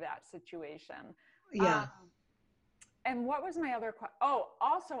complexity of that situation. Yeah. Um, and what was my other question? Oh,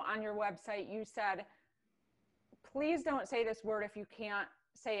 also on your website, you said, please don't say this word if you can't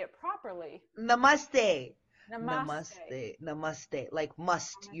say it properly. Namaste. Namaste. Namaste. Namaste. Like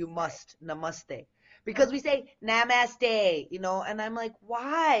must. You Namaste. must. Namaste. Because we Okay. say namaste, and I'm like,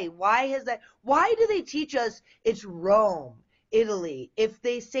 why? Why has that? Why do they teach us it's Rome, Italy, if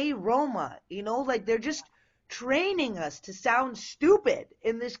they say Roma, like they're just training us to sound stupid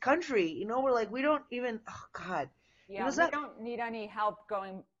in this country. We're like, we don't even, oh God, Yeah, it's we not don't need any help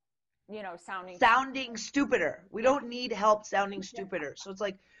going, sounding sounding stupider. We yeah. don't need help sounding Yeah. stupider. So it's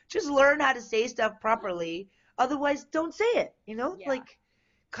like, just learn how to say stuff properly. Otherwise, don't say it. Yeah. Like,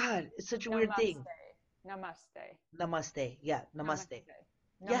 God, it's such a weird thing. Namaste. Namaste. Namaste. Yeah, namaste. Namaste.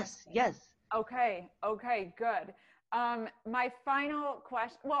 Yes, Namaste. yes. Okay. Okay. Good. My final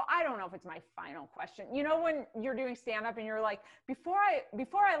question. Well, I don't know if it's my final question. When you're doing stand up and you're like, before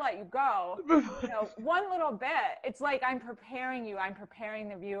I let you go, one little bit, it's like I'm preparing you, I'm preparing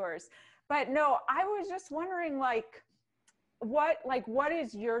the viewers. But no, I was just wondering what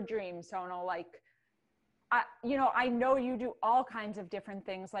is your dream, Sonal? Like, I know you do all kinds of different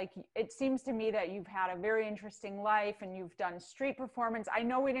things. Like, it seems to me that you've had a very interesting life and you've done street performance. I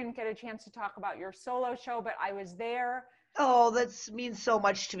know we didn't get a chance to talk about your solo show, but I was there. Oh, that means so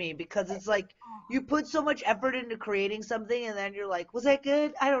much to me because it's like you put so much effort into creating something and then you're like, was that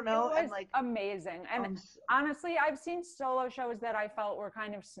good? I don't It know. And was like, amazing. And um, honestly, I've seen solo shows that I felt were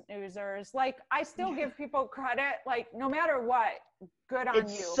kind of snoozers. Like, I still give people credit, like, no matter what, good on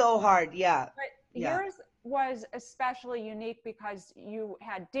it's you. so hard. Yeah. But Yeah. yours was especially unique because you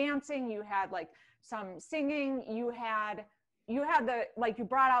had dancing, you had like some singing, you had the like you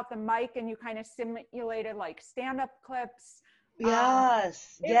brought out the mic and you kind of simulated like stand-up clips. Um,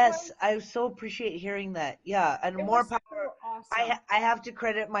 Yes, it was yes, I so appreciate hearing that. Yeah, and it more was power. so awesome. I have to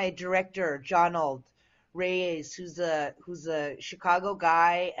credit my director, Jonald Reyes, who's a Chicago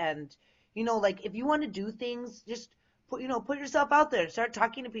guy, and like if you want to do things, just put yourself out there, start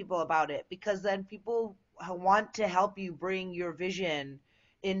talking to people about it, because then people want to help you bring your vision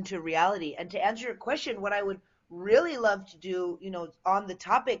into reality. And to answer your question, what I would really love to do, on the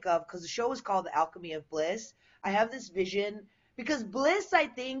topic of, because the show is called The Alchemy of Bliss, I have this vision because bliss, I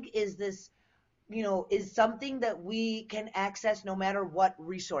think, is this, is something that we can access no matter what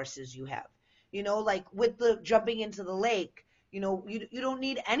resources you have. Like with the jumping into the lake, you don't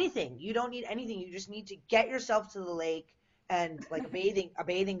need anything. You don't need anything. You just need to get yourself to the lake and like a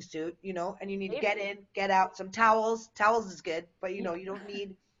bathing suit, and you need to get Maybe. in, get out, some towels. Towels is good, but Yeah. you don't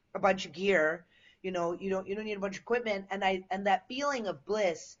need a bunch of gear. You don't need a bunch of equipment. And that feeling of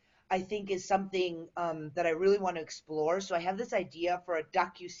bliss, I think, is something that I really want to explore. So I have this idea for a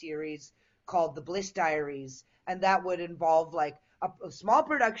docu-series called The Bliss Diaries, and that would involve like a small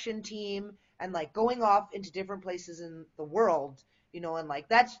production team and like going off into different places in the world, and like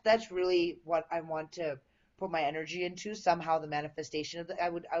that's really what I want to put my energy into. Somehow the manifestation of that, I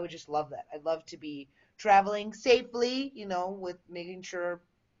would just love that. I'd love to be traveling safely, with making sure.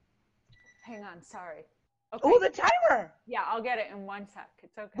 Hang on, sorry. Oh, Okay. the timer. Yeah, I'll get it in 1 sec.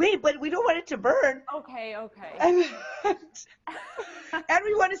 It's okay. Wait, but we don't want it to burn. Okay, okay. And, and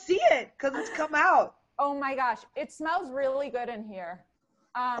we want to see it because it's come out. Oh my gosh, it smells really good in here.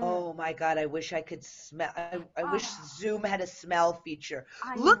 Um, Oh my God, I wish I could smell. I wish oh, Zoom had a smell feature.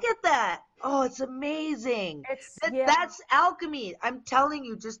 I Look at that. Oh, it's amazing. it's That yeah. that's alchemy. I'm telling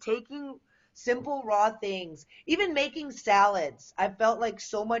you, just taking simple raw things, even making salads. I felt like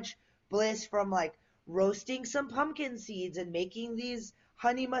so much bliss from like roasting some pumpkin seeds and making these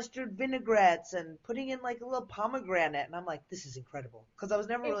honey mustard vinaigrettes and putting in like a little pomegranate. And I'm like, this is incredible. Because I was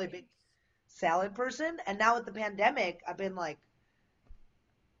never It, really a big salad person. And now with the pandemic, I've been like,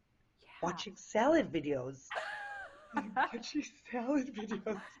 yeah. watching salad videos. Watching salad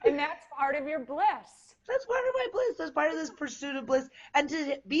videos. And that's part of your bliss. That's part of my bliss. That's part of this pursuit of bliss. And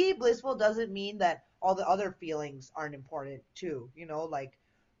to be blissful doesn't mean that all the other feelings aren't important too. Like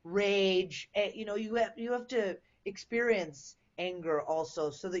rage. You have to experience anger also,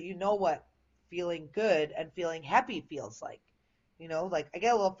 so that you know what feeling good and feeling happy feels like. Like I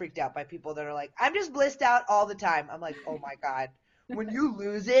get a little freaked out by people that are like, I'm just blissed out all the time. I'm like, oh my God. When you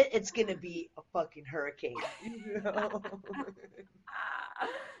lose it, it's gonna be a fucking hurricane.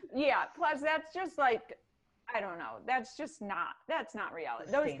 Yeah, plus that's just like I don't know. That's not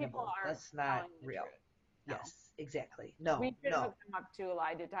reality. Those people Sustainable. aren't That's not telling the real. truth. No. Yes, exactly. No, We should no. hook them up to a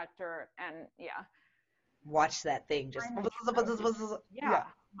lie detector and yeah. Watch that thing just. Find the truth. Yeah. Yeah.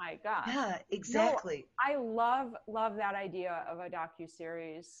 My gosh. Yeah, No, exactly. I love that idea of a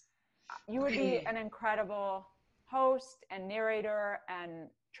docu-series. You would be Okay. an incredible host and narrator and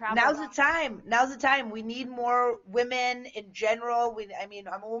travel Now's the guide. time. Now's the time. We need more women in general. I mean,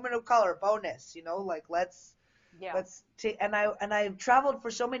 I'm a woman of color. Bonus, like Yeah. let's take. And I've traveled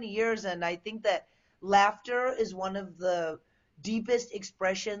for so many years, and I think that laughter is one of the deepest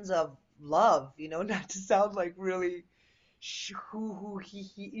expressions of love. Not to sound like really hoo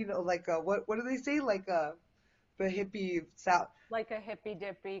he, like what do they say, like the hippie sound, Like a hippy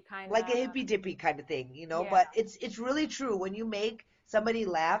dippy kind like a of. hippy dippy kind of thing, Yeah. but it's really true when you make somebody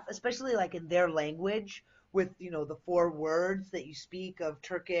laugh, especially like in their language, with the four words that you speak of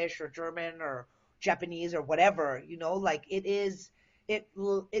Turkish or German or Japanese or whatever, like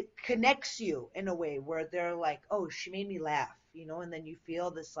it connects you in a way where they're like, oh, she made me laugh, and then you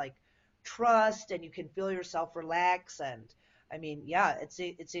feel this like trust, and you can feel yourself relax. And I mean, yeah, it's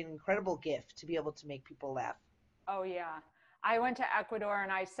an incredible gift to be able to make people laugh. Oh yeah. I went to Ecuador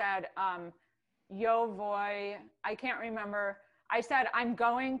and I said, yo voy, I can't remember. I said, I'm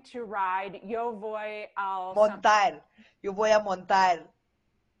going to ride yo voy al Montar. Yo voy a montar.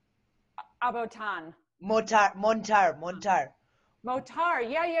 Abotan. Montar. Motar,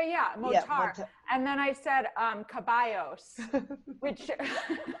 yeah, Yeah, motar. montar. And then I said caballos, which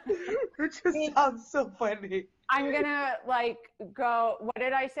Which just sounds so funny. I'm gonna like go. What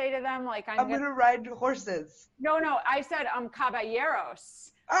did I say to them? Like I'm I'm gonna. gonna ride horses. No. I said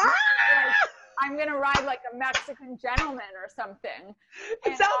caballeros. Ah! Like I'm gonna ride like a Mexican gentleman or something. It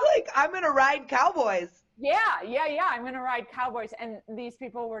And sounds like I'm gonna ride cowboys. yeah. I'm gonna ride cowboys, and these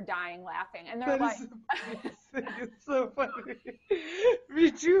people were dying laughing, and they're That like, is amazing. It's so funny.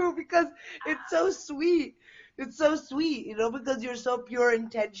 Me too, because it's so sweet. It's so sweet, because you're so pure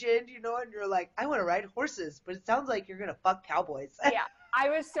intentioned, and you're like, I want to ride horses, but it sounds like you're gonna fuck cowboys. yeah. I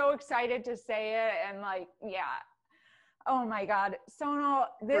was so excited to say it, and like, yeah. Oh my God, Sonal,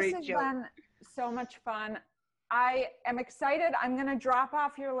 this Great has joke. been so much fun. I am excited. I'm gonna drop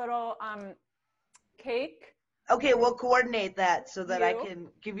off your little cake. Okay, we'll coordinate that so that I You. can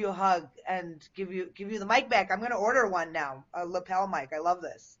give you a hug and give you the mic back. I'm gonna order one now, a lapel mic. I love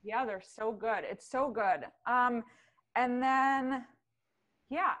this. Yeah, they're so good. It's so good. And then,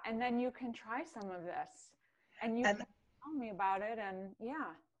 yeah, and then you can try some of this, and you And can tell me about it. And yeah.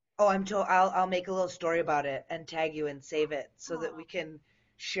 oh, I'll make a little story about it and tag you and save it so that we Oh, can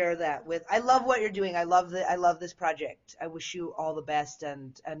share that with. I love what you're doing. I love this project. I wish you all the best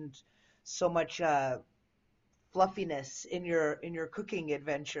and so much fluffiness in your cooking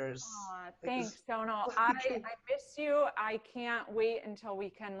adventures. Like this thanks, Sonal. fluffy I cake. miss you. I can't wait until we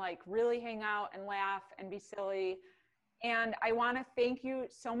can like really hang out and laugh and be silly. And I want to thank you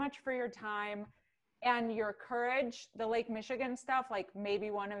so much for your time and your courage. The Lake Michigan stuff, like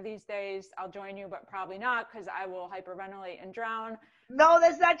maybe one of these days I'll join you, but probably not because I will hyperventilate and drown. No,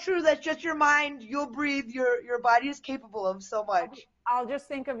 that's not true. That's just your mind. You'll breathe. Your body is capable of so much. I'll just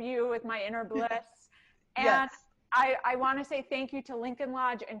think of you with my inner bliss. Yes. And I want to say thank you to Lincoln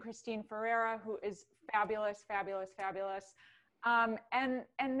Lodge and Christine Ferreira, who is fabulous, fabulous, fabulous. And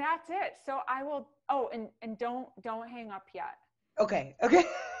that's it. So I will. Oh, and don't hang up yet. Okay. Okay.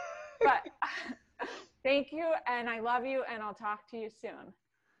 But thank you, and I love you, and I'll talk to you soon.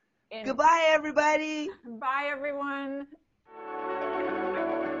 Goodbye, everybody. Bye, everyone.